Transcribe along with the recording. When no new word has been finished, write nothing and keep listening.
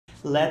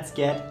let's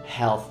get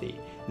healthy.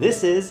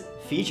 This is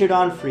Featured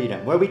on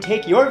Freedom, where we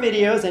take your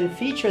videos and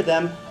feature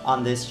them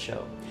on this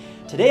show.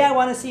 Today I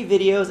want to see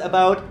videos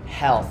about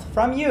health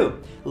from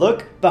you.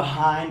 Look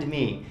behind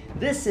me.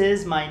 This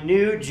is my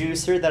new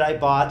juicer that I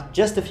bought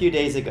just a few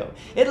days ago.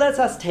 It lets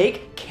us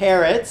take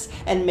carrots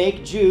and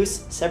make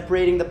juice,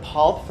 separating the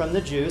pulp from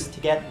the juice to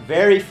get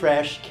very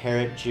fresh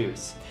carrot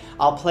juice.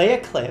 I'll play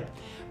a clip,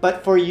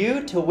 but for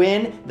you to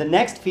win the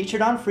next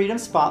Featured on Freedom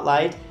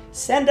Spotlight,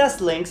 send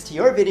us links to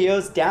your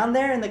videos down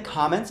there in the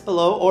comments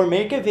below, or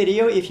make a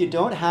video if you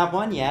don't have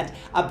one yet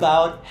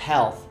about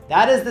health.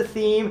 That is the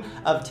theme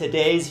of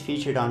today's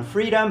Featured on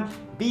Freedom: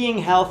 being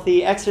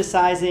healthy,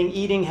 exercising,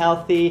 eating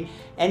healthy,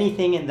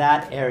 anything in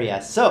that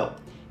area. So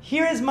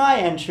here is my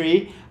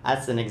entry.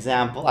 That's an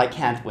example, I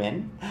can't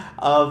win,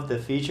 of the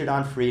Featured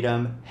on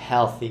Freedom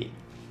Healthy.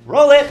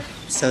 Roll it!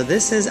 So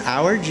this is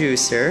our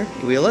juicer.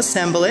 We'll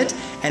assemble it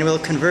and we'll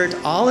convert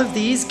all of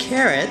these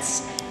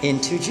carrots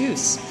into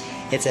juice.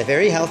 It's a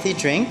very healthy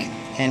drink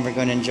and we're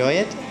going to enjoy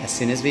it as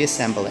soon as we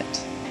assemble it.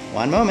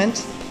 One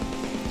moment.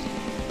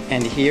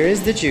 And here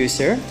is the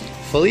juicer,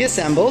 fully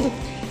assembled,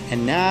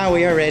 and now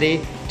we are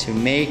ready to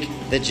make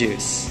the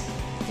juice.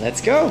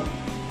 Let's go!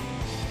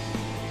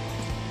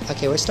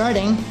 Okay, we're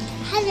starting.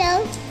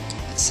 Hello.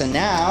 So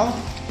now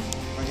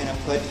we're going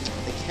to put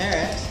the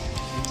carrot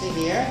into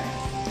here,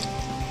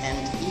 and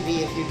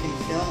Evie, if you can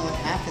film what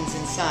happens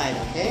inside,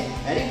 okay?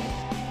 Ready?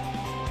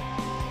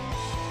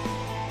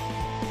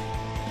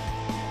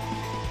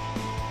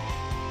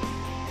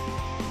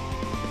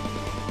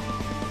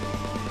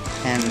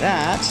 And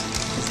that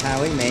is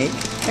how we make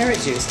carrot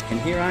juice. And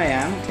here I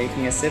am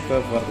taking a sip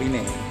of what we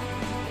made.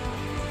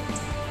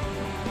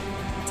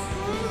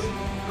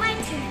 My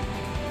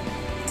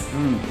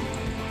turn.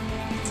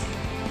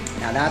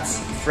 Now that's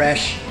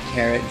fresh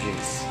carrot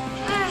juice.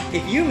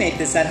 If you make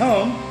this at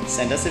home,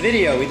 send us a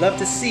video. We'd love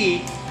to see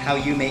how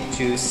you make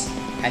juice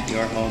at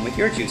your home with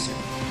your juicer.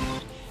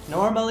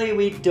 Normally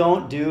we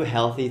don't do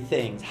healthy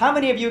things. How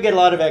many of you get a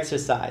lot of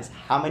exercise?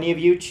 How many of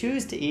you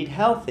choose to eat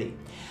healthy?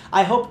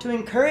 I hope to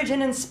encourage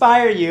and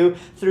inspire you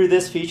through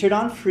this Featured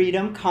on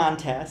Freedom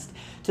contest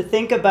to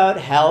think about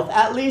health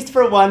at least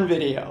for one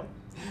video.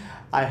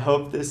 I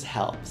hope this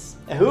helps.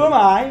 Who am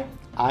I?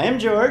 I am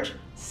George,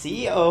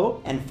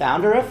 CEO and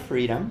founder of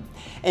Freedom,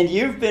 and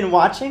you've been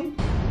watching.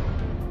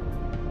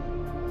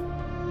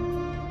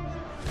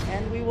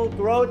 And we will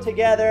grow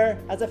together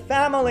as a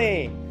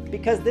family,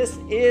 because this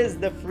is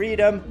the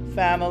Freedom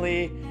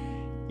family.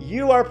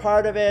 You are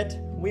part of it,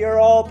 we are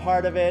all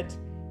part of it,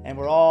 and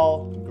we're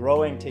all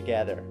growing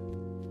together.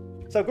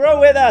 So grow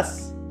with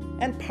us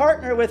and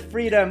partner with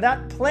Freedom.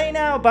 That Play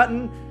Now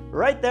button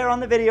right there on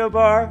the video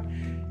bar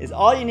is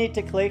all you need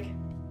to click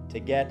to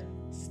get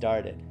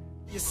started.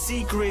 Your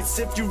secrets,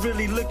 if you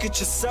really look at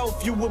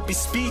yourself, you would be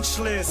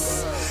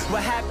speechless.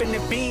 What happened to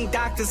being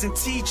doctors and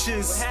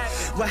teachers?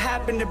 What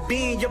happened to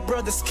being your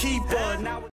brother's keeper? Now